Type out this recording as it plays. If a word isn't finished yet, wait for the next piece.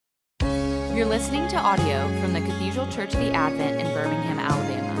You're listening to audio from the Cathedral Church of the Advent in Birmingham,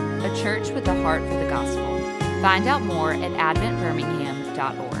 Alabama, a church with a heart for the gospel. Find out more at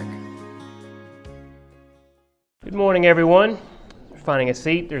adventbirmingham.org. Good morning, everyone. Finding a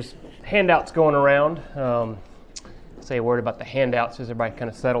seat. There's handouts going around. Say a word about the handouts as everybody kind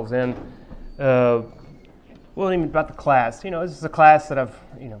of settles in. Well, even about the class. This is a class that I've,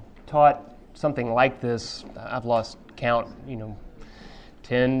 taught something like this. I've lost count,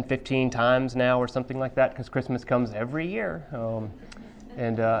 10, 15 times now or something like that, because Christmas comes every year.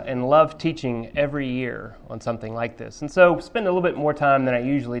 And love teaching every year on something like this. And so spend a little bit more time than I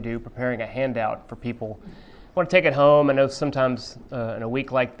usually do preparing a handout for people. I want to take it home. I know sometimes in a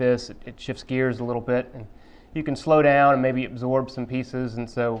week like this, it shifts gears a little bit, and you can slow down and maybe absorb some pieces. And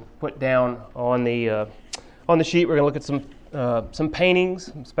so put down on the sheet, we're going to look at some paintings,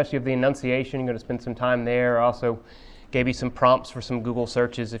 especially of the Annunciation. You're going to spend some time there. I also gave you some prompts for some Google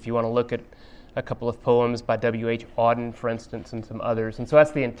searches if you want to look at a couple of poems by W.H. Auden, for instance, and some others. And so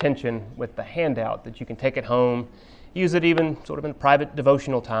that's the intention with the handout, that you can take it home, use it even sort of in private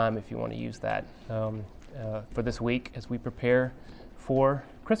devotional time if you want to use that for this week as we prepare for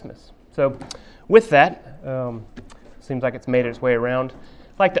Christmas. So with that, seems like it's made its way around.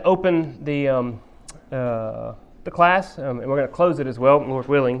 I'd like to open the class, and we're going to close it as well, Lord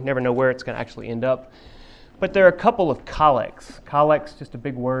willing. Never know where it's going to actually end up. But there are a couple of collects. Collects, just a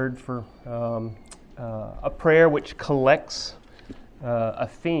big word for a prayer which collects a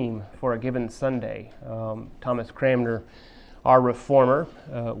theme for a given Sunday. Thomas Cranmer, our reformer,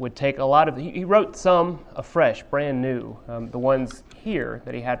 would take a lot of, he wrote some afresh, brand new. The ones here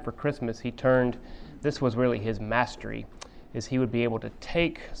that he had for Christmas, he turned, this was really his mastery, is he would be able to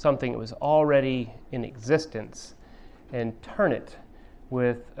take something that was already in existence and turn it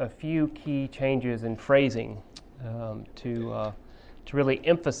with a few key changes in phrasing to really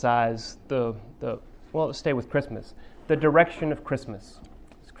emphasize let's stay with Christmas, the direction of Christmas.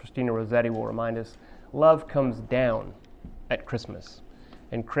 As Christina Rossetti will remind us, love comes down at Christmas.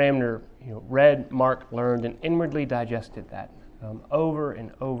 And Cranmer, read, marked, learned, and inwardly digested that over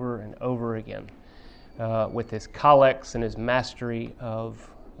and over and over again with his collects and his mastery of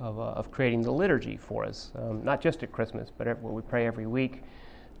creating the liturgy for us, not just at Christmas, but what we pray every week,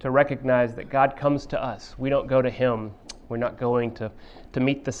 to recognize that God comes to us. We don't go to Him. We're not going to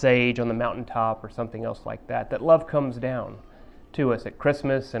meet the sage on the mountaintop or something else like that. That love comes down to us at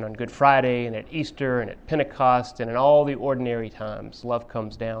Christmas and on Good Friday and at Easter and at Pentecost and in all the ordinary times. Love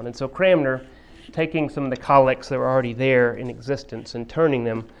comes down. And so Cranmer, taking some of the collects that were already there in existence and turning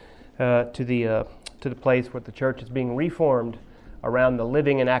them to the place where the church is being reformed around the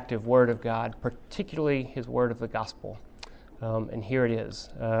living and active Word of God, particularly His Word of the Gospel. And here it is.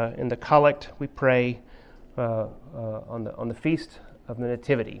 In the collect, we pray on the feast of the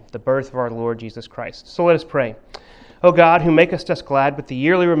Nativity, the birth of our Lord Jesus Christ. So let us pray. O God, who makest us glad with the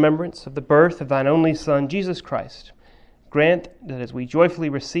yearly remembrance of the birth of Thine only Son, Jesus Christ, grant that as we joyfully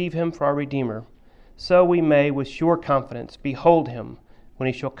receive Him for our Redeemer, so we may with sure confidence behold Him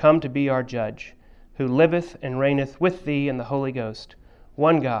when He shall come to be our Judge, who liveth and reigneth with Thee and the Holy Ghost,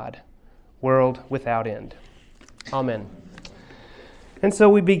 one God, world without end. Amen. And so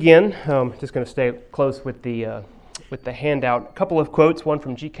we begin. Just going to stay close with the handout. A couple of quotes. One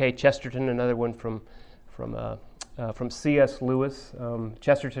from G.K. Chesterton. Another one from C.S. Lewis.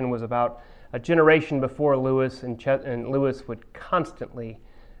 Chesterton was about a generation before Lewis, and Lewis would constantly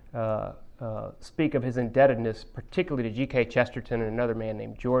speak of his indebtedness, particularly to G.K. Chesterton and another man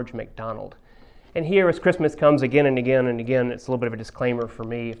named George MacDonald. And here, as Christmas comes again and again and again, it's a little bit of a disclaimer for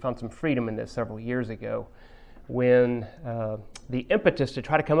me. I found some freedom in this several years ago, when the impetus to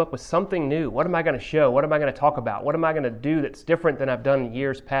try to come up with something new. What am I going to show? What am I going to talk about? What am I going to do that's different than I've done in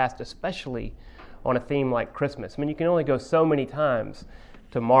years past, especially on a theme like Christmas? I mean, you can only go so many times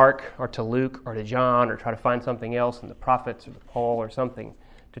to Mark or to Luke or to John or try to find something else in the prophets or the Paul or something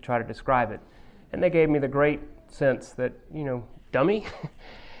to try to describe it. And they gave me the great sense that, dummy,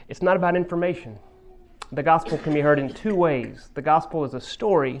 it's not about information. The gospel can be heard in two ways. The gospel is a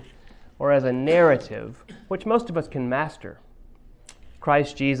story or as a narrative, which most of us can master.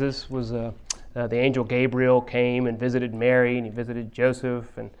 Christ Jesus was, the angel Gabriel came and visited Mary, and he visited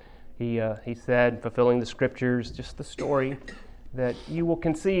Joseph, and he said, fulfilling the scriptures, just the story, that you will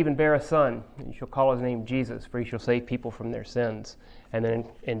conceive and bear a son, and you shall call his name Jesus, for he shall save people from their sins. And then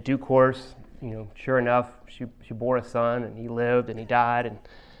in due course, sure enough, she bore a son, and he lived, and he died,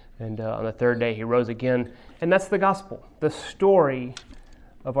 and on the third day he rose again. And that's the gospel, the story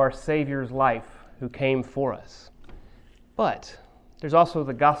of our Savior's life who came for us. But there's also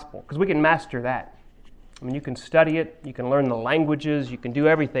the gospel, because we can master that. I mean, you can study it, you can learn the languages, you can do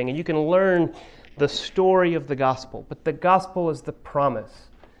everything, and you can learn the story of the gospel. But the gospel is the promise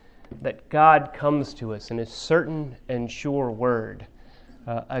that God comes to us in His certain and sure word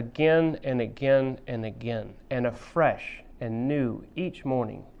again and again and again, and afresh and new each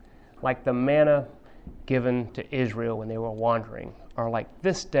morning, like the manna given to Israel when they were wandering, or like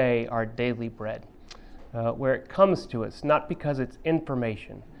this day our daily bread, where it comes to us not because it's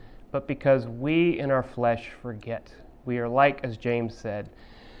information, but because we in our flesh forget. We are like, as James said,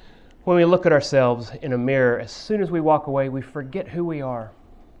 when we look at ourselves in a mirror, as soon as we walk away, we forget who we are.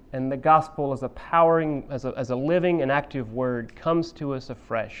 And the gospel as a living and active word comes to us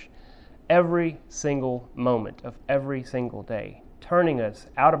afresh every single moment of every single day, turning us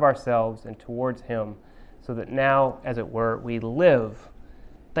out of ourselves and towards Him, so that now, as it were, we live,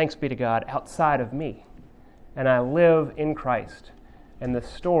 thanks be to God, outside of me. And I live in Christ. And the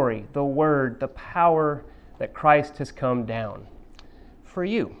story, the word, the power that Christ has come down for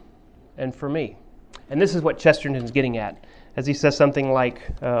you and for me. And this is what Chesterton is getting at, as he says something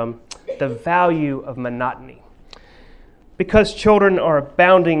like the value of monotony. Because children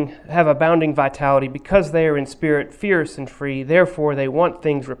have abounding vitality, because they are in spirit fierce and free, therefore they want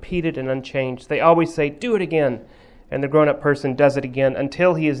things repeated and unchanged. They always say, "Do it again," and the grown-up person does it again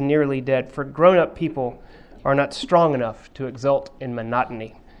until he is nearly dead. For grown-up people are not strong enough to exult in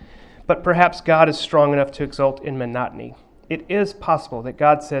monotony. But perhaps God is strong enough to exult in monotony. It is possible that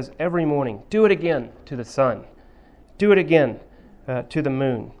God says every morning, "Do it again" to the sun. Do it again to the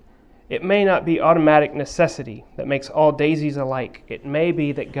moon. It may not be automatic necessity that makes all daisies alike. It may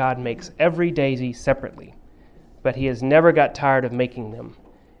be that God makes every daisy separately, but He has never got tired of making them.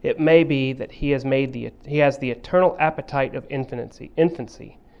 It may be that He has the eternal appetite of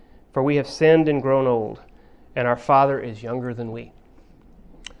infancy, for we have sinned and grown old, and our Father is younger than we.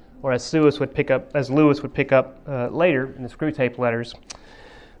 Or as Lewis would pick up later in the Screwtape Letters,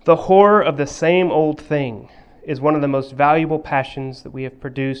 the horror of the same old thing is one of the most valuable passions that we have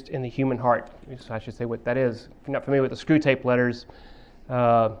produced in the human heart. I should say what that is. If you're not familiar with the Screwtape Letters,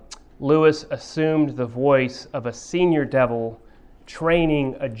 Lewis assumed the voice of a senior devil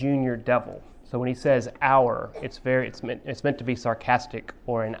training a junior devil. So when he says "our," it's meant to be sarcastic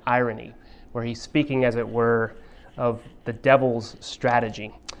or an irony, where he's speaking, as it were, of the devil's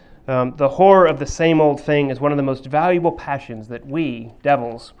strategy. The horror of the same old thing is one of the most valuable passions that we,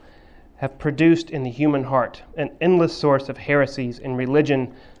 devils, have produced in the human heart, an endless source of heresies in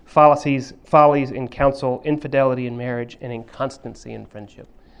religion, follies in counsel, infidelity in marriage, and inconstancy in friendship.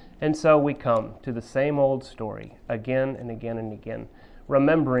 And so we come to the same old story again and again and again,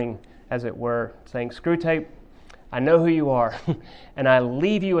 remembering, as it were, saying, "Screwtape, I know who you are, and I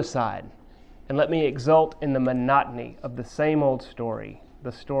leave you aside, and let me exult in the monotony of the same old story,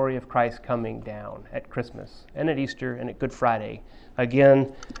 the story of Christ coming down at Christmas and at Easter and at Good Friday,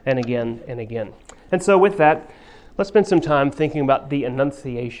 again and again and again." And so with that, let's spend some time thinking about the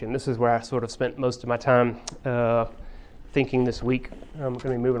Annunciation. This is where I sort of spent most of my time thinking this week. I'm going to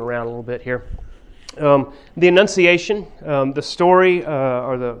be moving around a little bit here. The Annunciation, the story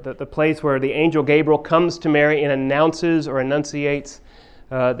or the place where the angel Gabriel comes to Mary and announces or enunciates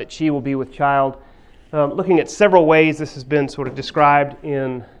that she will be with child. Looking at several ways this has been sort of described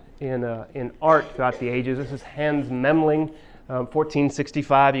in art throughout the ages. This is Hans Memling,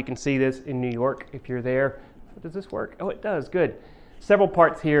 1465. You can see this in New York if you're there. Does this work? Oh, it does. Good. Several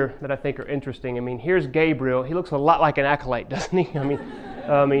parts here that I think are interesting. I mean, here's Gabriel. He looks a lot like an acolyte, doesn't he?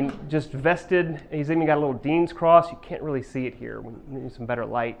 I mean, just vested. He's even got a little dean's cross. You can't really see it here. We need some better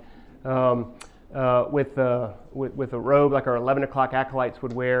light. With a robe like our 11 o'clock acolytes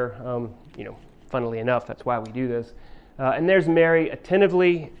would wear. Funnily enough, that's why we do this. And there's Mary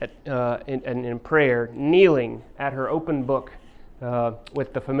attentively in prayer, kneeling at her open book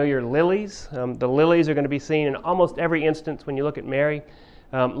with the familiar lilies. The lilies are going to be seen in almost every instance when you look at Mary.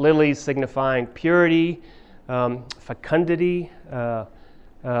 Lilies signifying purity, fecundity,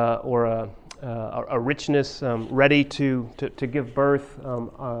 or a richness ready to give birth,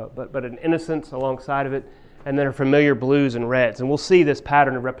 but an innocence alongside of it. And then her familiar blues and reds. And we'll see this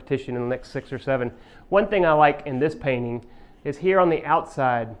pattern of repetition in the next 6 or 7. One thing I like in this painting is here on the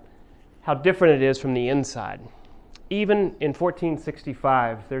outside, how different it is from the inside. Even in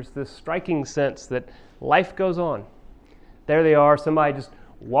 1465, there's this striking sense that life goes on. There they are, somebody just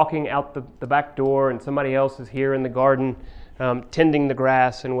walking out the back door, and somebody else is here in the garden tending the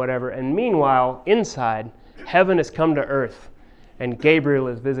grass and whatever. And meanwhile, inside, heaven has come to earth, and Gabriel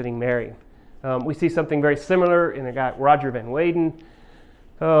is visiting Mary. We see something very similar in a guy, Roger Van Weyden,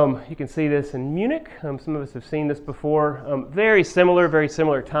 You can see this in Munich. Some of us have seen this before. Very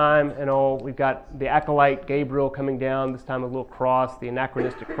similar time and all. We've got the acolyte Gabriel coming down, this time a little cross, the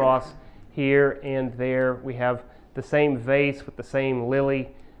anachronistic cross here and there. We have the same vase with the same lily,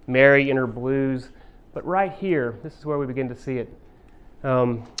 Mary in her blues. But right here, this is where we begin to see it.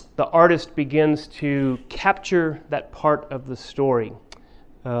 The artist begins to capture that part of the story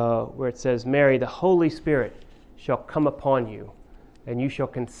where it says, Mary, the Holy Spirit shall come upon you, and you shall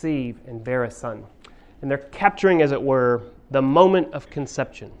conceive and bear a son. And they're capturing, as it were, the moment of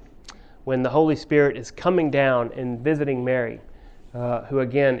conception, when the Holy Spirit is coming down and visiting Mary, who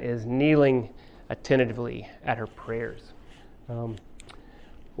again is kneeling attentively at her prayers.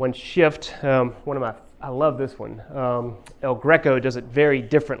 One shift, I love this one. El Greco does it very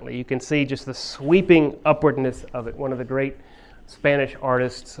differently. You can see just the sweeping upwardness of it. One of the great Spanish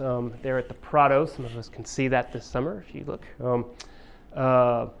artists there at the Prado. Some of us can see that this summer if you look.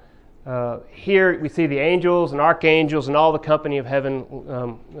 Here we see the angels and archangels and all the company of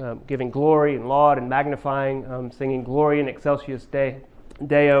heaven giving glory and laud and magnifying, singing Gloria in Excelsis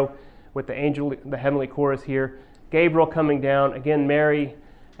Deo with the heavenly chorus here. Gabriel coming down, again Mary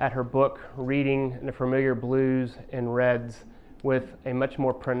at her book reading in the familiar blues and reds with a much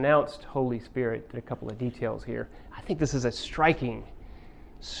more pronounced Holy Spirit. Did a couple of details here. I think this is a striking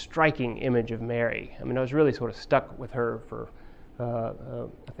image of Mary. I mean, I was really sort of stuck with her for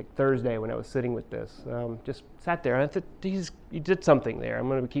I think Thursday when I was sitting with this. Just sat there and I thought, you did something there. I'm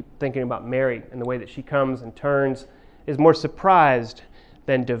going to keep thinking about Mary and the way that she comes and turns, is more surprised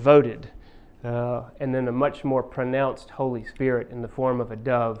than devoted, and then a much more pronounced Holy Spirit in the form of a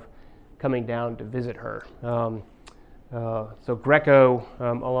dove coming down to visit her. So Greco,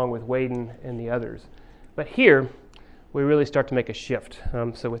 along with Whedon and the others. But here, we really start to make a shift.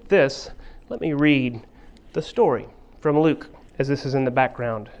 So with this, let me read the story from Luke, as this is in the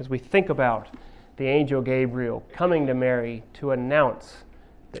background, as we think about the angel Gabriel coming to Mary to announce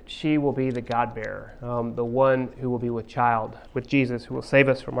that she will be the God-bearer, the one who will be with Jesus, who will save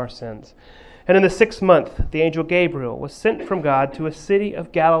us from our sins. And in the 6th month, the angel Gabriel was sent from God to a city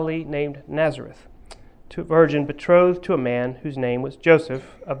of Galilee named Nazareth, to a virgin betrothed to a man whose name was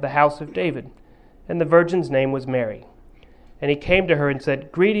Joseph, of the house of David, and the virgin's name was Mary. And he came to her and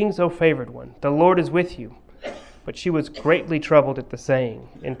said, Greetings, O favored one, the Lord is with you. But she was greatly troubled at the saying,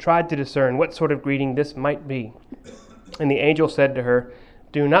 and tried to discern what sort of greeting this might be. And the angel said to her,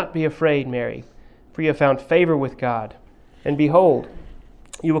 Do not be afraid, Mary, for you have found favor with God. And behold,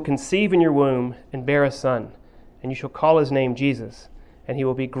 you will conceive in your womb and bear a son, and you shall call his name Jesus. And he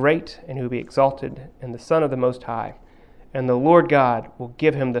will be great, and he will be exalted, and the Son of the Most High. And the Lord God will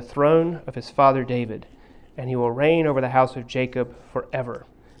give him the throne of his father David, and he will reign over the house of Jacob forever,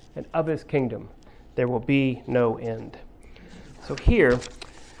 and of his kingdom there will be no end. So here,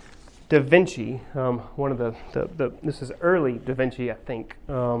 Da Vinci, one of this is early Da Vinci, I think,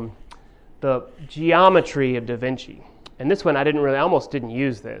 the geometry of Da Vinci. And this one, I almost didn't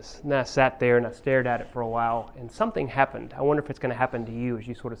use this. And I sat there and I stared at it for a while, and something happened. I wonder if it's going to happen to you as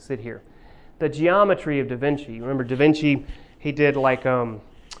you sort of sit here. The geometry of Da Vinci. Remember Da Vinci, he did like the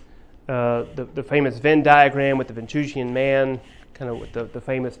famous Venn diagram with the Venturian man, kind of with the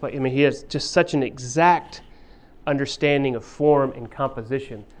famous, I mean, he has just such an exact understanding of form and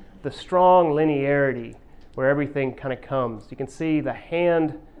composition. The strong linearity where everything kind of comes. You can see the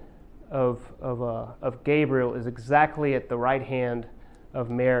hand of Gabriel is exactly at the right hand of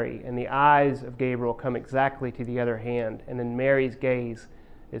Mary, and the eyes of Gabriel come exactly to the other hand, and then Mary's gaze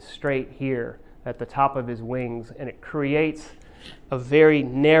is straight here at the top of his wings, and it creates a very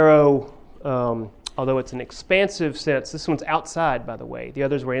narrow, although it's an expansive sense. This one's outside, by the way. The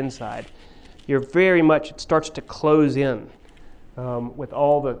others were inside. It starts to close in with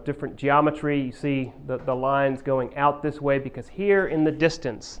all the different geometry. You see the lines going out this way because here in the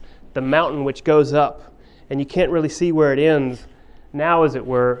distance, the mountain which goes up, and you can't really see where it ends now, as it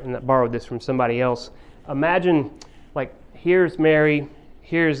were, and I borrowed this from somebody else. Imagine, like, here's Mary,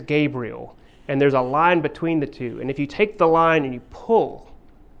 here's Gabriel, and there's a line between the two. And if you take the line and you pull,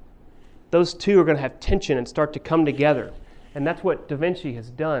 those two are going to have tension and start to come together. And that's what Da Vinci has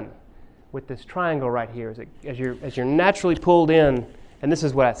done with this triangle right here. As you're naturally pulled in, and this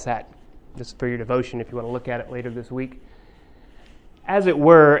is what I sat. This is for your devotion if you want to look at it later this week. As it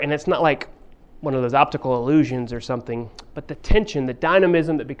were, and it's not like one of those optical illusions or something, but the tension, the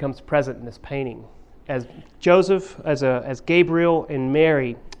dynamism that becomes present in this painting. As Joseph, as Gabriel and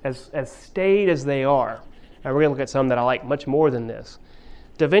Mary, as staid as they are, and we're going to look at some that I like much more than this,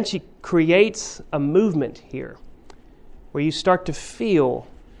 Da Vinci creates a movement here where you start to feel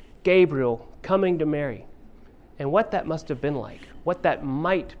Gabriel coming to Mary and what that must have been like, what that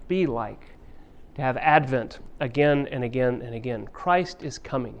might be like to have Advent again and again and again. Christ is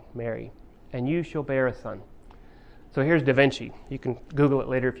coming, Mary, and you shall bear a son. So here's Da Vinci. You can Google it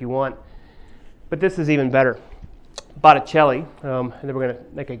later if you want. But this is even better. Botticelli, and then we're going to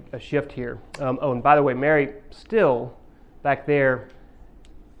make a shift here. And by the way, Mary still back there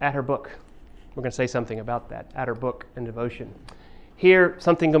at her book. We're going to say something about that, at her book and devotion. Here,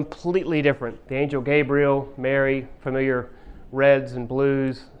 something completely different. The angel Gabriel, Mary, familiar reds and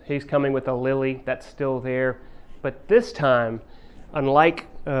blues. He's coming with a lily. That's still there. But this time, unlike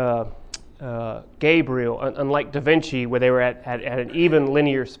Gabriel, unlike Da Vinci, where they were at an even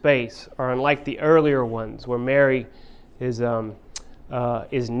linear space, or unlike the earlier ones where Mary is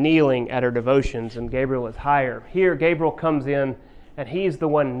kneeling at her devotions and Gabriel is higher. Here, Gabriel comes in and he's the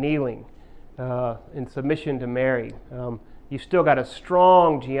one kneeling in submission to Mary. You've still got a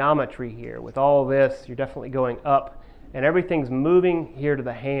strong geometry here. With all this, you're definitely going up, and everything's moving here to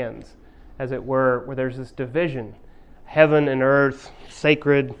the hands, as it were, where there's this division. Heaven and earth,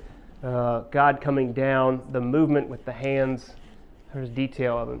 sacred, God coming down, the movement with the hands. There's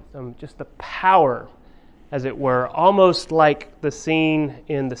detail of it. Just the power, as it were, almost like the scene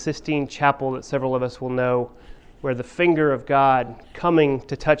in the Sistine Chapel that several of us will know, where the finger of God coming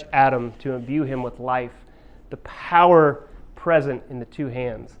to touch Adam to imbue him with life. The power present in the two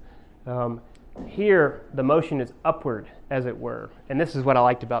hands. Here, the motion is upward, as it were. And this is what I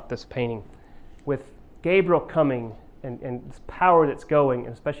liked about this painting. With Gabriel coming and this power that's going,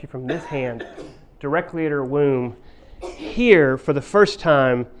 and especially from this hand, directly at her womb, here, for the first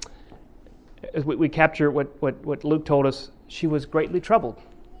time, as we capture what Luke told us, she was greatly troubled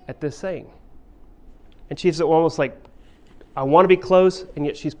at this saying. And she's almost like, I want to be close, and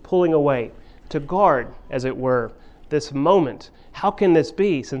yet she's pulling away to guard, as it were, this moment. How can this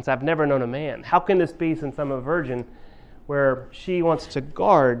be since I've never known a man? How can this be since I'm a virgin? Where she wants to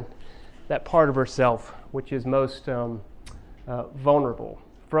guard that part of herself which is most vulnerable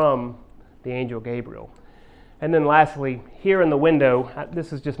from the angel Gabriel. And then lastly, here in the window,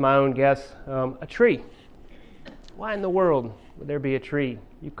 this is just my own guess, a tree. Why in the world would there be a tree?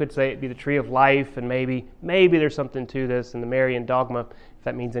 You could say it'd be the tree of life, and maybe there's something to this in the Marian dogma, if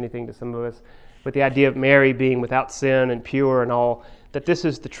that means anything to some of us. But the idea of Mary being without sin and pure and all, that this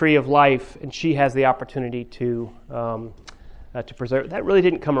is the tree of life, and she has the opportunity to preserve. That really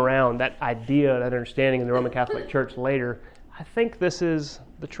didn't come around, that idea, that understanding in the Roman Catholic Church later. I think this is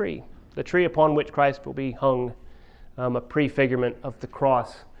the tree upon which Christ will be hung, a prefigurement of the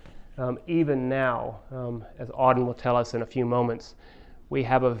cross. Even now, as Auden will tell us in a few moments, we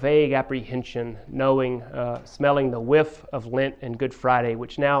have a vague apprehension, knowing, smelling the whiff of Lent and Good Friday,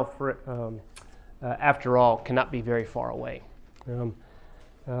 which now, after all, cannot be very far away.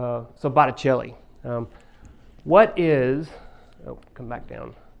 So Botticelli, what is? Oh, come back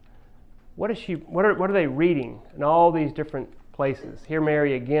down. What is she? What are they reading in all these different places? Here,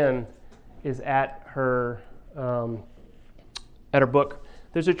 Mary again is at her book.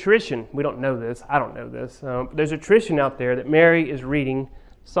 There's a tradition. We don't know this. I don't know this. There's a tradition out there that Mary is reading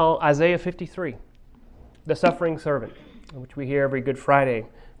Isaiah 53, the suffering servant, which we hear every Good Friday,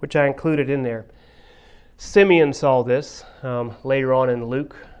 which I included in there. Simeon saw this later on in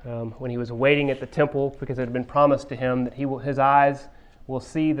Luke when he was waiting at the temple, because it had been promised to him that his eyes will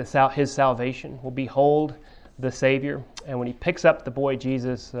see his salvation, will behold the Savior. And when he picks up the boy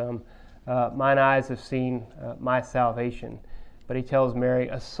Jesus, mine eyes have seen my salvation. But he tells Mary,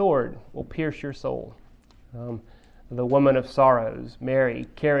 a sword will pierce your soul. The woman of sorrows, Mary,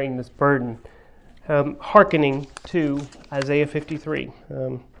 carrying this burden, hearkening to Isaiah 53.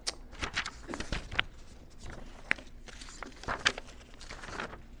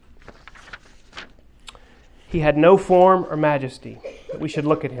 He had no form or majesty that we should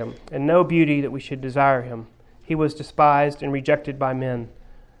look at him, and no beauty that we should desire him. He was despised and rejected by men,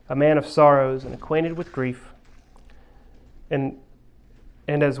 a man of sorrows and acquainted with grief, and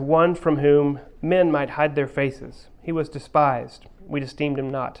as one from whom men might hide their faces. He was despised, we esteemed him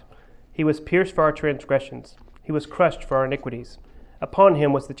not. He was pierced for our transgressions, he was crushed for our iniquities. Upon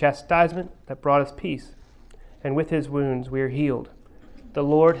him was the chastisement that brought us peace, and with his wounds we are healed. The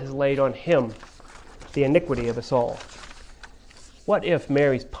Lord has laid on him the iniquity of us all. What if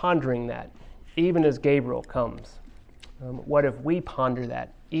Mary's pondering that, even as Gabriel comes? What if we ponder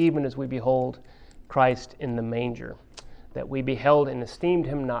that, even as we behold Christ in the manger, that we beheld and esteemed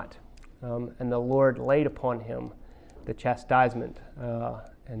him not, and the Lord laid upon him the chastisement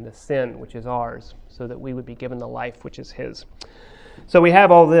and the sin which is ours, so that we would be given the life which is his. So we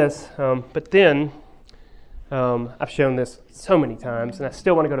have all this, but then I've shown this so many times, and I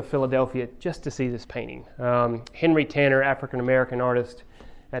still want to go to Philadelphia just to see this painting. Henry Tanner, African-American artist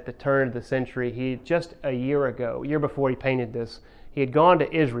at the turn of the century, he just a year before he painted this, he had gone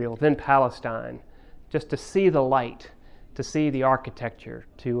to Israel, then Palestine, just to see the light, to see the architecture,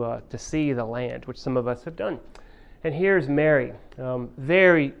 to see the land, which some of us have done. And here's Mary,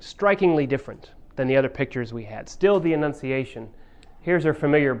 very strikingly different than the other pictures we had. Still the Annunciation. Here's her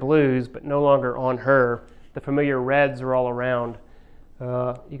familiar blues, but no longer on her. The familiar reds are all around.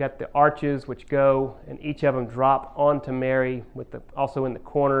 You got the arches which go, and each of them drop onto Mary, with also in the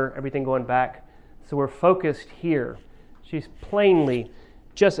corner, everything going back. So we're focused here. She's plainly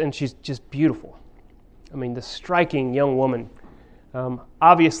she's just beautiful. I mean, the striking young woman,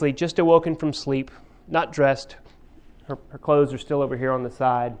 obviously just awoken from sleep, not dressed. Her clothes are still over here on the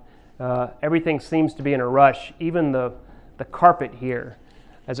side. Everything seems to be in a rush. Even the carpet here,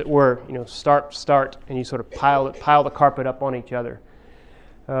 as it were, start, and you sort of pile the carpet up on each other.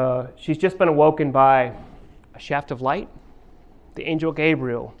 She's just been awoken by a shaft of light, the angel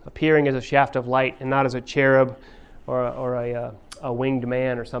Gabriel appearing as a shaft of light and not as a cherub or a winged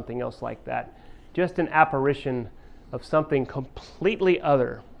man or something else like that. Just an apparition of something completely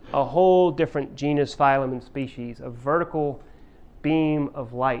other, a whole different genus, phylum, and species, a vertical beam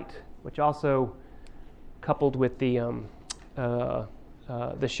of light, which also, coupled with the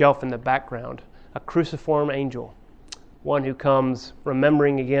shelf in the background, a cruciform angel, one who comes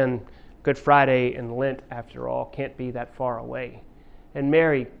remembering again Good Friday and Lent, after all, can't be that far away. And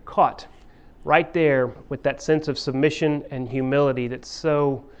Mary caught right there with that sense of submission and humility that's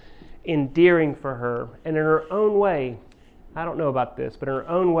so endearing for her. And in her own way, I don't know about this, but in her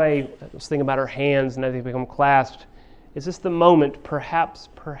own way, I was thinking about her hands and everything become clasped. Is this the moment, perhaps,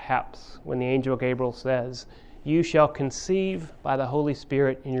 when the angel Gabriel says, "You shall conceive by the Holy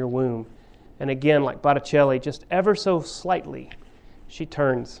Spirit in your womb"? And again, like Botticelli, just ever so slightly, she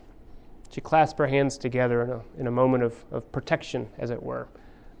turns. She clasps her hands together in a moment of protection, as it were.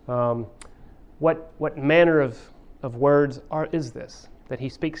 What manner of words is this that he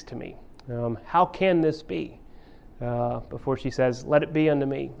speaks to me? How can this be? Before she says, "Let it be unto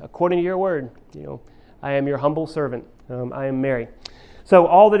me, according to your word. I am your humble servant. I am Mary." So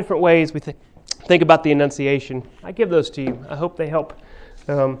all the different ways we think about the Annunciation, I give those to you. I hope they help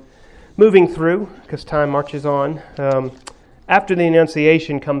moving through, because time marches on. After the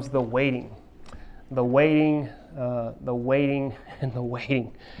Annunciation comes the waiting. The waiting, and the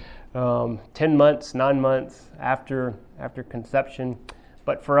waiting. 10 months, 9 months after conception.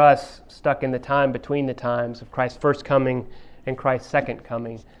 But for us, stuck in the time between the times of Christ's first coming and Christ's second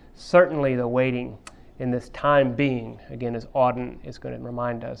coming, certainly the waiting in this time being, again, as Auden is going to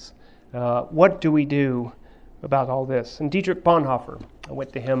remind us. What do we do about all this? And Dietrich Bonhoeffer, I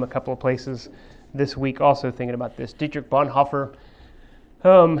went to him a couple of places this week also thinking about this. Dietrich Bonhoeffer,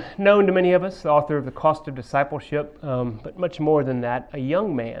 known to many of us, the author of The Cost of Discipleship, but much more than that, a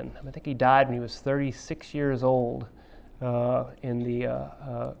young man. I think he died when he was 36 years old,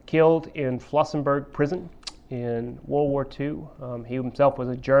 killed in Flossenburg prison in World War II. He himself was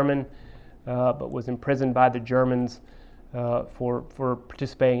a German, but was imprisoned by the Germans for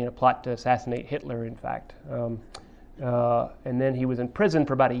participating in a plot to assassinate Hitler, in fact. And then he was in prison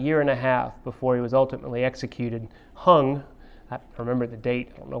for about a year and a half before he was ultimately executed, hung. I remember the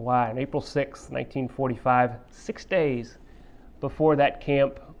date, I don't know why, on April 6th, 1945, 6 days before that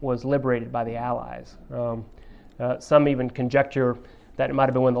camp was liberated by the Allies. Some even conjecture that it might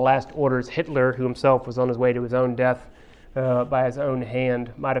have been one of the last orders Hitler, who himself was on his way to his own death by his own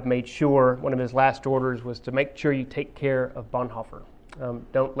hand, might have made sure one of his last orders was to make sure you take care of Bonhoeffer.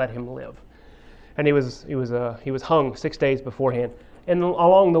 Don't let him live. And he was hung 6 days beforehand. And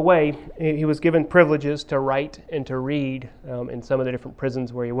along the way, he was given privileges to write and to read in some of the different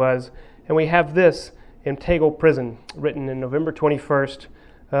prisons where he was. And we have this in Tegel Prison, written in November 21st,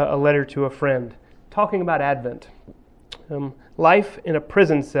 a letter to a friend, talking about Advent. Life in a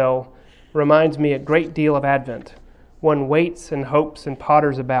prison cell reminds me a great deal of Advent. One waits and hopes and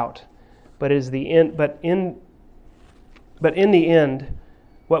potters about, but in the end,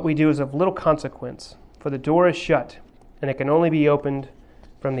 what we do is of little consequence, for the door is shut, and it can only be opened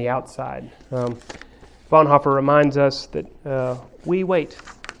from the outside. Bonhoeffer reminds us that we wait,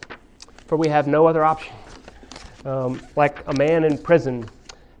 for we have no other option. Like a man in prison,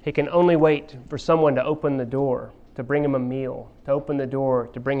 he can only wait for someone to open the door, to bring him a meal, to open the door,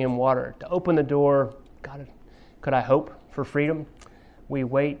 to bring him water, to open the door. God, could I hope for freedom? We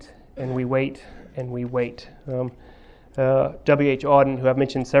wait, and we wait, and we wait. W.H. Auden, who I've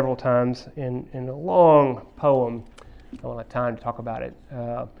mentioned several times in a long poem, I don't have time to talk about it,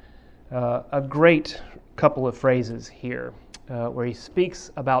 a great couple of phrases here where he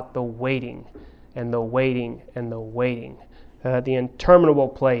speaks about the waiting and the waiting and the waiting, the interminable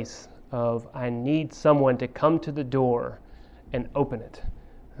place of I need someone to come to the door and open it.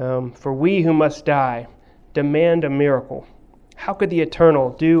 For we who must die demand a miracle. How could the eternal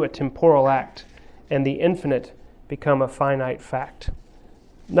do a temporal act and the infinite become a finite fact?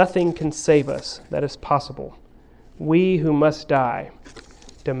 Nothing can save us that is possible. We who must die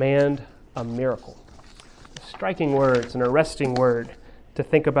demand a miracle. Striking words, an arresting word to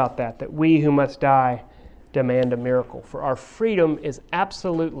think about that we who must die demand a miracle. For our freedom is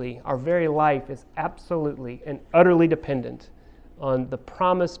absolutely, our very life is absolutely and utterly dependent on the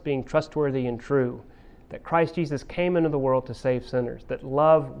promise being trustworthy and true, that Christ Jesus came into the world to save sinners, that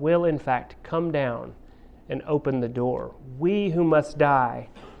love will in fact come down and open the door. We who must die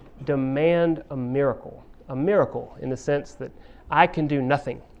demand a miracle in the sense that I can do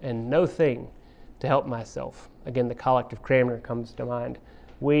nothing and no thing to help myself. Again, the Collect of Cranmer comes to mind.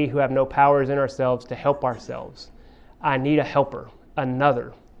 We who have no powers in ourselves to help ourselves. I need a helper,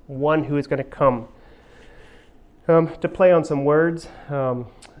 another, one who is going to come. To play on some words,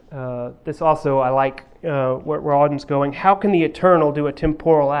 this also I like where Auden's going. How can the eternal do a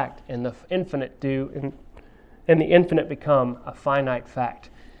temporal act and the infinite and the infinite become a finite fact?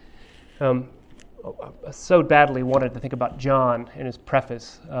 I so badly wanted to think about John in his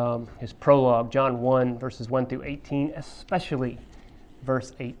preface, his prologue, John 1, verses 1 through 18, especially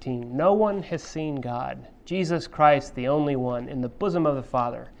verse 18. No one has seen God, Jesus Christ, the only one, in the bosom of the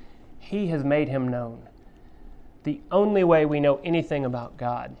Father. He has made him known. The only way we know anything about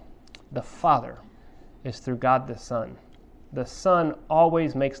God, the Father, is through God the Son. The Son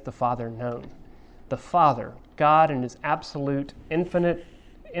always makes the Father known. The Father, God in his absolute, infinite,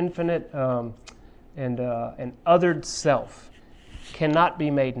 and othered self, cannot be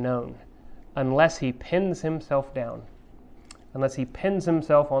made known unless he pins himself down, unless he pins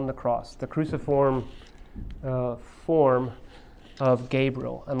himself on the cross, the cruciform form of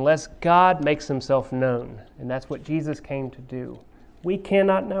Gabriel, unless God makes himself known, and that's what Jesus came to do. We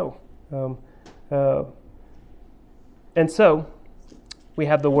cannot know. And so, we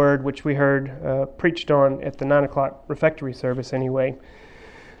have the word which we heard preached on at the 9 o'clock refectory service anyway,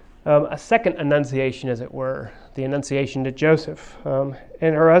 a second annunciation, as it were, the annunciation to Joseph.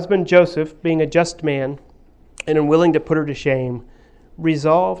 And her husband Joseph, being a just man and unwilling to put her to shame,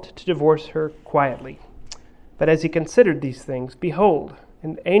 resolved to divorce her quietly. But as he considered these things, behold,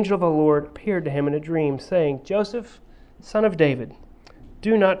 an angel of the Lord appeared to him in a dream, saying, Joseph, son of David,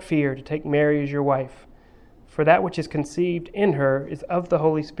 do not fear to take Mary as your wife, for that which is conceived in her is of the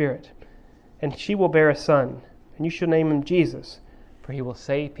Holy Spirit, and she will bear a son, and you shall name him Jesus, for he will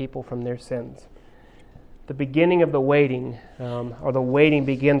save people from their sins. The beginning of the waiting, or the waiting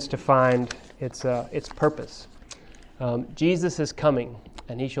begins to find its purpose. Jesus is coming,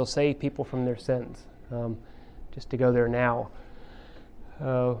 and he shall save people from their sins. Just to go there now.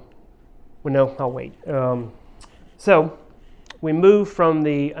 Well, no, I'll wait. So, we move from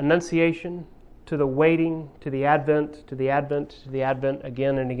the Annunciation to the waiting, to the Advent, to the Advent, to the Advent,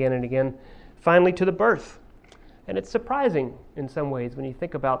 again and again and again, finally to the birth. And it's surprising in some ways when you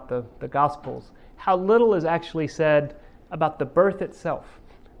think about the Gospels, how little is actually said about the birth itself.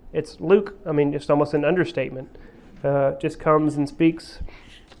 It's Luke, it's almost an understatement, just comes and speaks.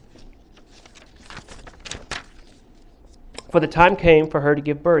 For the time came for her to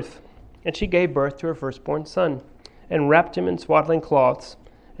give birth, and she gave birth to her firstborn son, and wrapped him in swaddling cloths,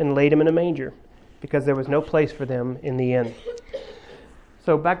 and laid him in a manger, because there was no place for them in the inn.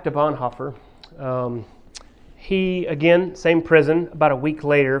 So back to Bonhoeffer. He, again, same prison, about a week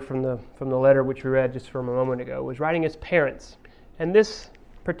later from the letter which we read just from a moment ago, was writing his parents, and this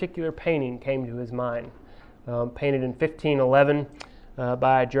particular painting came to his mind, painted in 1511,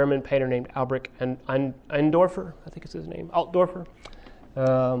 by a German painter named Albrecht Eindorfer, I think it's his name, Altdorfer.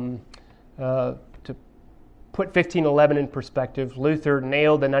 To put 1511 in perspective, Luther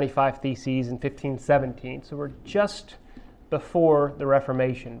nailed the 95 Theses in 1517, so we're just before the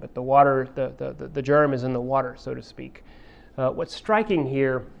Reformation, but the water, the germ is in the water, so to speak. What's striking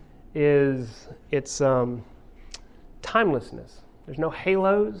here is its timelessness. There's no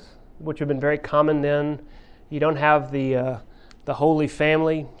halos, which have been very common then. You don't have the Holy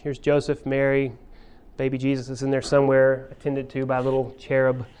Family. Here's Joseph, Mary, baby Jesus is in there somewhere, attended to by a little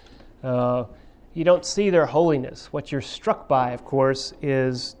cherub. You don't see their holiness. What you're struck by, of course,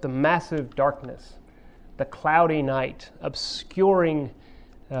 is the massive darkness, the cloudy night, obscuring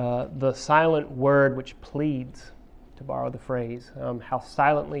the silent word which pleads, to borrow the phrase. How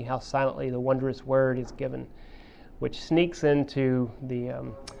silently the wondrous word is given, which sneaks into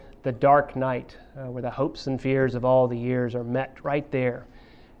the the dark night where the hopes and fears of all the years are met right there.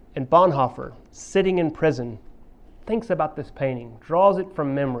 And Bonhoeffer, sitting in prison, thinks about this painting, draws it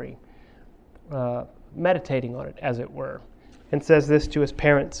from memory, meditating on it, as it were, and says this to his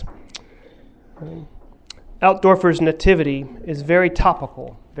parents. Altdorfer's Nativity is very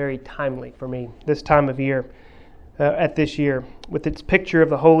topical, very timely for me this time of year, this year, with its picture of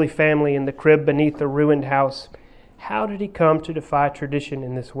the Holy Family in the crib beneath the ruined house. How did he come to defy tradition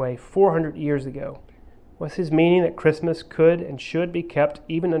in this way 400 years ago? Was his meaning that Christmas could and should be kept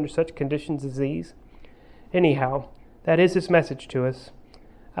even under such conditions as these? Anyhow, that is his message to us.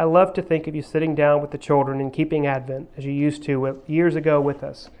 I love to think of you sitting down with the children and keeping Advent as you used to years ago with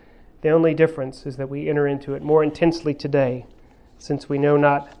us. The only difference is that we enter into it more intensely today, since we know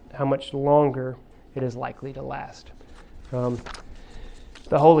not how much longer it is likely to last. The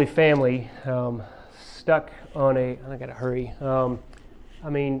Holy Family stuck on I gotta hurry.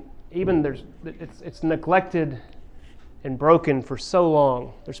 It's neglected and broken for so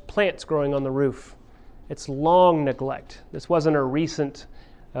long. There's plants growing on the roof. It's long neglect. This wasn't a recent,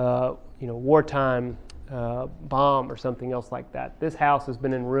 wartime bomb or something else like that. This house has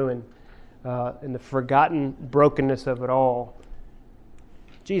been in ruin, in the forgotten brokenness of it all.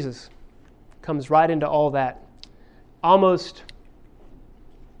 Jesus comes right into all that, almost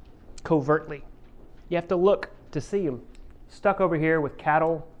covertly. You have to look to see him. Stuck over here with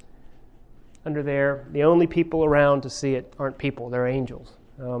cattle under there. The only people around to see it aren't people, they're angels.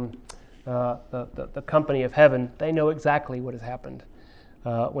 The company of heaven, they know exactly what has happened.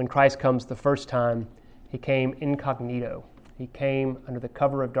 When Christ comes the first time, he came incognito. He came under the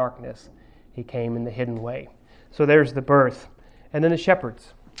cover of darkness. He came in the hidden way. So there's the birth. And then the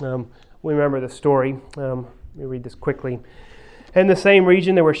shepherds. We remember the story. Let me read this quickly. In the same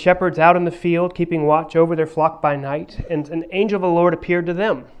region there were shepherds out in the field, keeping watch over their flock by night, and an angel of the Lord appeared to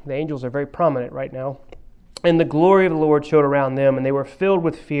them. The angels are very prominent right now. And the glory of the Lord showed around them, and they were filled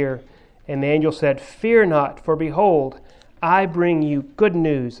with fear. And the angel said, "Fear not, for behold, I bring you good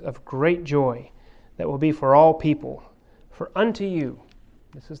news of great joy that will be for all people. For unto you,"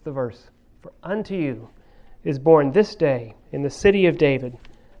 this is the verse, "for unto you is born this day in the city of David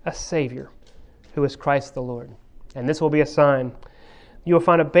a Savior, who is Christ the Lord. And this will be a sign. You will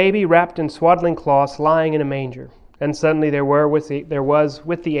find a baby wrapped in swaddling cloths lying in a manger." And suddenly there was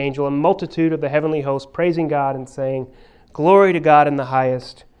with the angel a multitude of the heavenly host praising God and saying, "Glory to God in the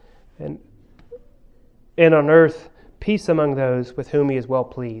highest, and on earth peace among those with whom he is well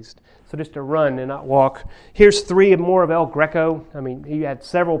pleased." So just to run and not walk. Here's three more of El Greco. He had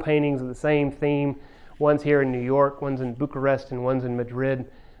several paintings of the same theme. One's here in New York, one's in Bucharest, and one's in Madrid.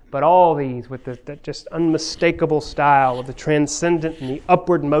 But all these with the just unmistakable style of the transcendent and the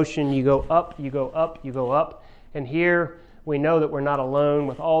upward motion. You go up, you go up, you go up. And here we know that we're not alone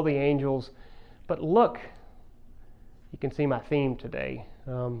with all the angels. But look, you can see my theme today.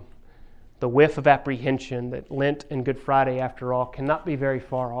 The whiff of apprehension that Lent and Good Friday, after all, cannot be very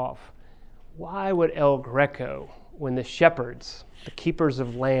far off. Why would El Greco, when the shepherds, the keepers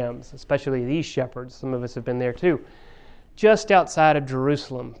of lambs, especially these shepherds, some of us have been there too, just outside of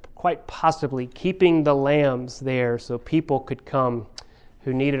Jerusalem, quite possibly keeping the lambs there so people could come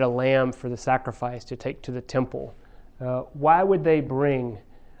who needed a lamb for the sacrifice to take to the temple. Why would they bring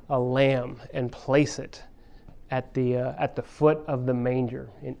a lamb and place it at the foot of the manger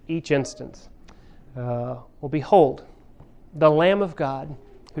in each instance? Well, behold, the Lamb of God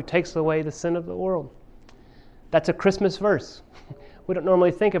who takes away the sin of the world. That's a Christmas verse. We don't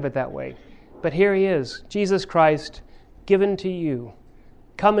normally think of it that way. But here he is, Jesus Christ, given to you,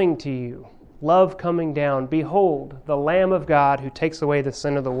 coming to you, love coming down. Behold, the Lamb of God who takes away the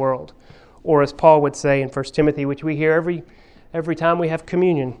sin of the world. Or as Paul would say in 1 Timothy, which we hear every time we have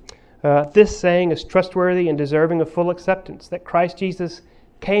communion, this saying is trustworthy and deserving of full acceptance, that Christ Jesus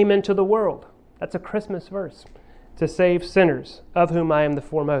came into the world. That's a Christmas verse. To save sinners, of whom I am the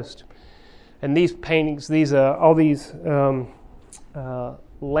foremost. And these paintings, all these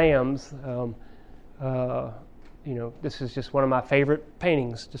lambs, this is just one of my favorite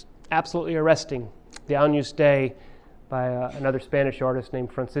paintings, just absolutely arresting. The Agnus Dei by another Spanish artist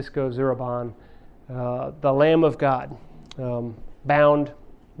named Francisco Zurabán. The Lamb of God, bound,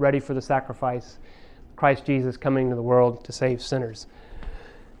 ready for the sacrifice. Christ Jesus coming into the world to save sinners.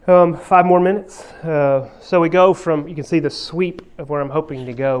 5 more minutes. So we go from, you can see the sweep of where I'm hoping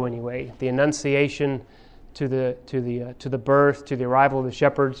to go anyway. The Annunciation to the birth, to the arrival of the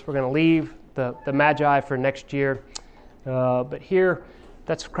shepherds. We're going to leave the Magi for next year. But here,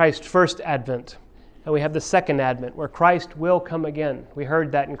 that's Christ's first Advent. And we have the second Advent, where Christ will come again. We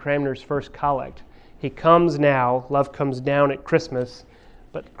heard that in Cranmer's first collect. He comes now. Love comes down at Christmas.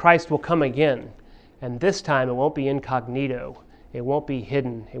 but Christ will come again. And this time it won't be incognito. It won't be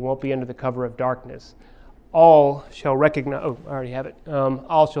hidden. It won't be under the cover of darkness. All shall recognize, I already have it.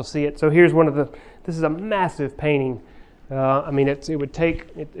 All shall see it. So here's this is a massive painting. It's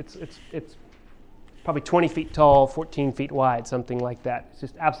probably 20 feet tall, 14 feet wide, something like that. It's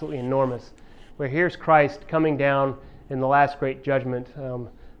just absolutely enormous. Where here's Christ coming down in the last great judgment,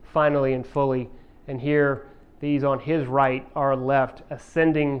 finally and fully. And here, these on his right are left,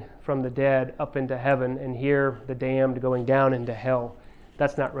 ascending from the dead up into heaven, and here the damned going down into hell.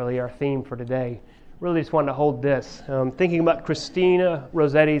 That's not really our theme for today. Really just wanted to hold this. Thinking about Christina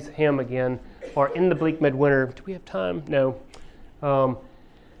Rossetti's hymn again, or In the Bleak Midwinter. Do we have time? No.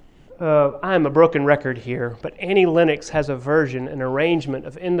 I am a broken record here, but Annie Lennox has a version, an arrangement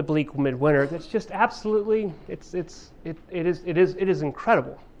of In the Bleak Midwinter that's just absolutely, it is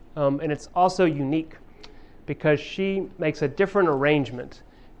incredible. And it's also unique because she makes a different arrangement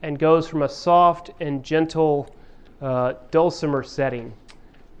and goes from a soft and gentle dulcimer setting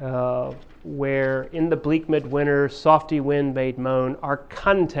where in the bleak midwinter, softy wind made moan, our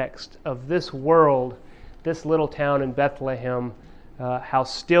context of this world, this little town in Bethlehem, how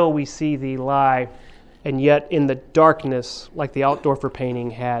still we see thee lie, and yet in the darkness, like the Altdorfer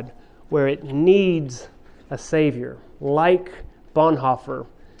painting had, where it needs a savior. Like Bonhoeffer,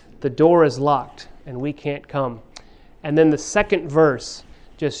 the door is locked and we can't come. And then the second verse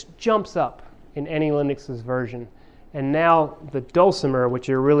just jumps up in Annie Lennox's version. And now the dulcimer, which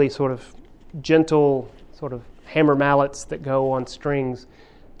are really sort of gentle, sort of hammer mallets that go on strings,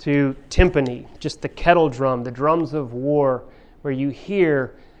 to timpani, just the kettle drum, the drums of war, where you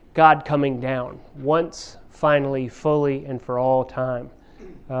hear God coming down once, finally, fully, and for all time.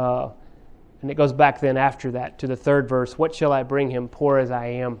 And it goes back then after that to the third verse, what shall I bring him, poor as I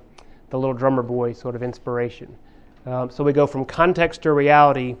am? The little drummer boy sort of inspiration. So we go from context to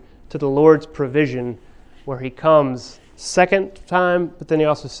reality to the Lord's provision, where he comes second time, but then he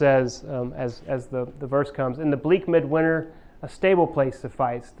also says, as the verse comes, in the bleak midwinter, a stable place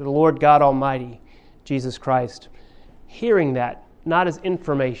sufficed, the Lord God Almighty, Jesus Christ. Hearing that, not as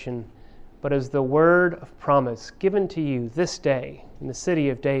information, but as the word of promise given to you this day in the city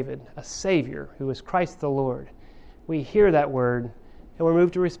of David, a Savior who is Christ the Lord. We hear that word and we're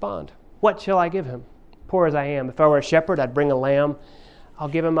moved to respond. What shall I give him? Poor as I am. If I were a shepherd, I'd bring a lamb. I'll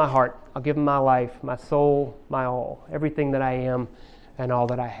give him my heart. I'll give him my life, my soul, my all, everything that I am and all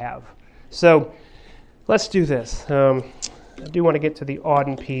that I have. So let's do this. I do want to get to the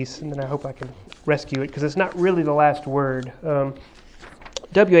Auden piece, and then I hope I can rescue it, because it's not really the last word.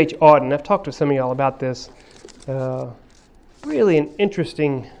 W.H. Auden, I've talked to some of y'all about this. Really an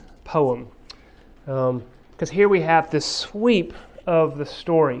interesting poem, because here we have this sweep of the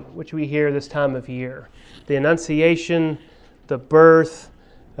story, which we hear this time of year. The Annunciation, the birth,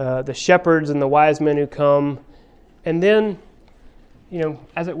 the shepherds and the wise men who come, and then,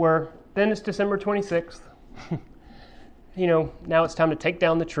 as it were, then it's December 26th. Now it's time to take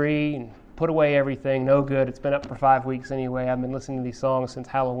down the tree and put away everything. No good. It's been up for 5 weeks anyway. I've been listening to these songs since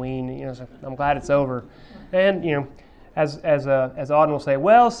Halloween. So I'm glad it's over. And as Auden will say,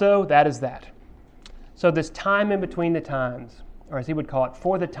 well, so that is that. So this time in between the times, or as he would call it,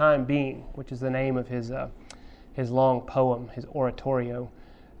 for the time being, which is the name of his long poem, his oratorio.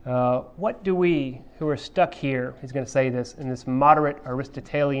 What do we who are stuck here, he's going to say this, in this moderate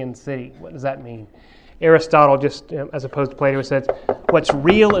Aristotelian city, what does that mean? Aristotle, just as opposed to Plato, says, what's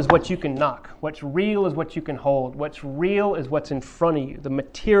real is what you can knock. What's real is what you can hold. What's real is what's in front of you, the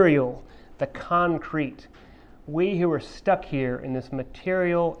material, the concrete. We who are stuck here in this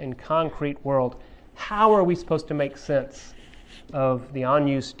material and concrete world, how are we supposed to make sense of the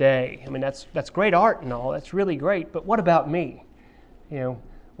Agnus Dei? I mean, that's great art and all. That's really great. But what about me?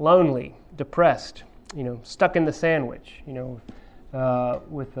 Lonely, depressed, stuck in the sandwich,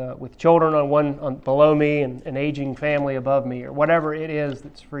 with children on below me and an aging family above me, or whatever it is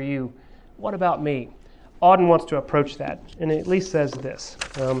that's for you. What about me? Auden wants to approach that, and it at least says this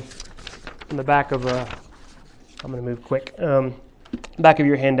in the back of I'm going to move quick. Back of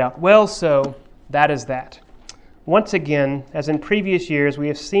your handout. Well, so that is that. Once again, as in previous years, we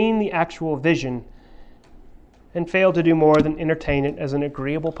have seen the actual vision and failed to do more than entertain it as an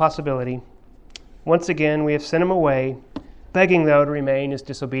agreeable possibility. Once again, we have sent him away, begging, though, to remain his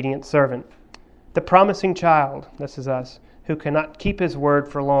disobedient servant. The promising child, this is us, who cannot keep his word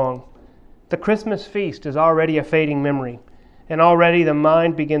for long. The Christmas feast is already a fading memory, and already the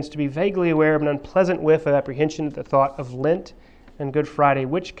mind begins to be vaguely aware of an unpleasant whiff of apprehension at the thought of Lent and Good Friday,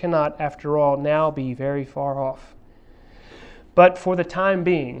 which cannot, after all, now be very far off. But for the time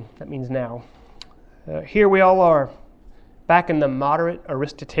being, that means now, here we all are, back in the moderate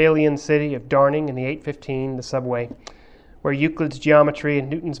Aristotelian city of Darning in the 815, the subway, where Euclid's geometry and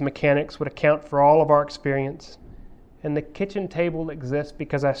Newton's mechanics would account for all of our experience, and the kitchen table exists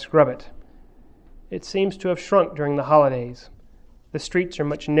because I scrub it. It seems to have shrunk during the holidays. The streets are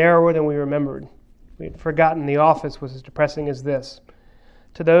much narrower than we remembered. We had forgotten the office was as depressing as this.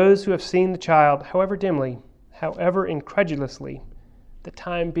 To those who have seen the child, however dimly, however incredulously, the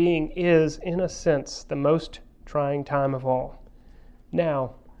time being is, in a sense, the most trying time of all.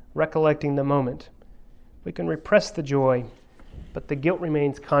 Now, recollecting the moment, we can repress the joy, but the guilt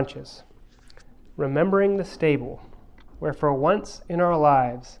remains conscious. Remembering the stable, where for once in our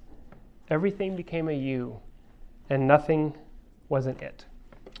lives, everything became a you, and nothing wasn't it.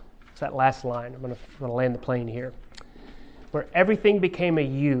 It's that last line. I'm going to land the plane here. Where everything became a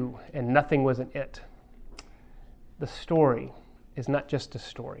you, and nothing wasn't it. The story is not just a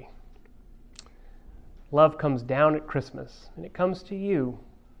story. Love comes down at Christmas, and it comes to you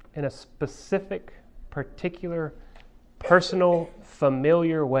in a specific, particular, personal,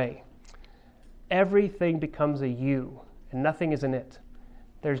 familiar way. Everything becomes a you, and nothing is an it.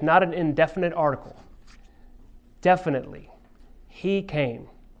 There's not an indefinite article. Definitely, He came,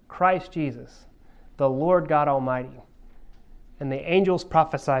 Christ Jesus, the Lord God Almighty. And the angels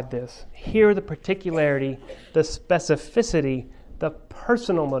prophesied this. Hear the particularity, the specificity, the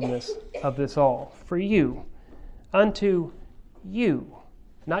personalness of this all. For you, unto you,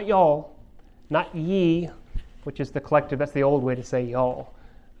 not y'all, not ye, which is the collective, that's the old way to say y'all,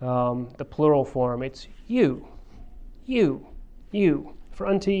 the plural form. It's you, you, you. For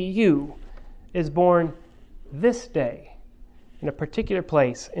unto you is born this day, in a particular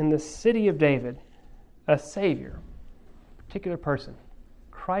place, in the city of David, a Savior, a particular person,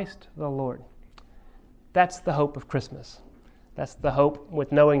 Christ the Lord. That's the hope of Christmas. That's the hope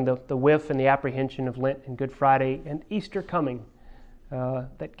with knowing the whiff and the apprehension of Lent and Good Friday and Easter coming,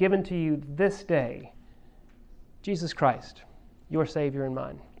 that given to you this day, Jesus Christ, your Savior and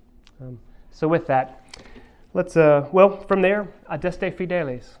mine. So with that, let's, from there, Adeste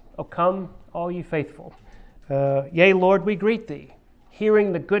Fideles. O come, all you faithful. Yea, Lord, we greet thee,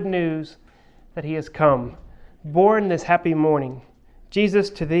 hearing the good news that he has come. Born this happy morning, Jesus,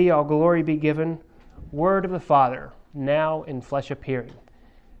 to thee all glory be given, Word of the Father, now in flesh appearing.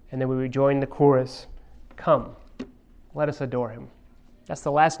 And then we rejoin the chorus, come, let us adore him. That's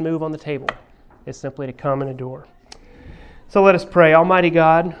the last move on the table, is simply to come and adore. So let us pray. Almighty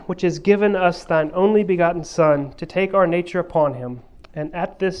God, which has given us thine only begotten Son, to take our nature upon him, and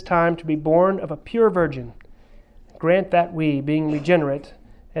at this time to be born of a pure virgin, grant that we, being regenerate,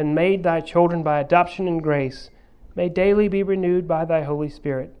 and made thy children by adoption and grace, may daily be renewed by thy Holy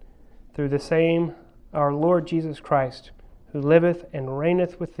Spirit, through the same our Lord Jesus Christ, who liveth and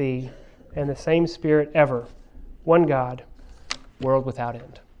reigneth with thee, and the same Spirit ever, one God, world without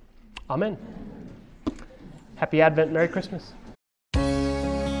end. Amen. Happy Advent, Merry Christmas.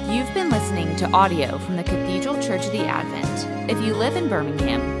 You've been listening to audio from the Cathedral Church of the Advent. If you live in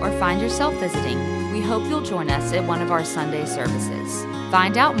Birmingham or find yourself visiting, we hope you'll join us at one of our Sunday services.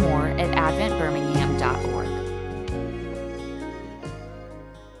 Find out more at adventbirmingham.org.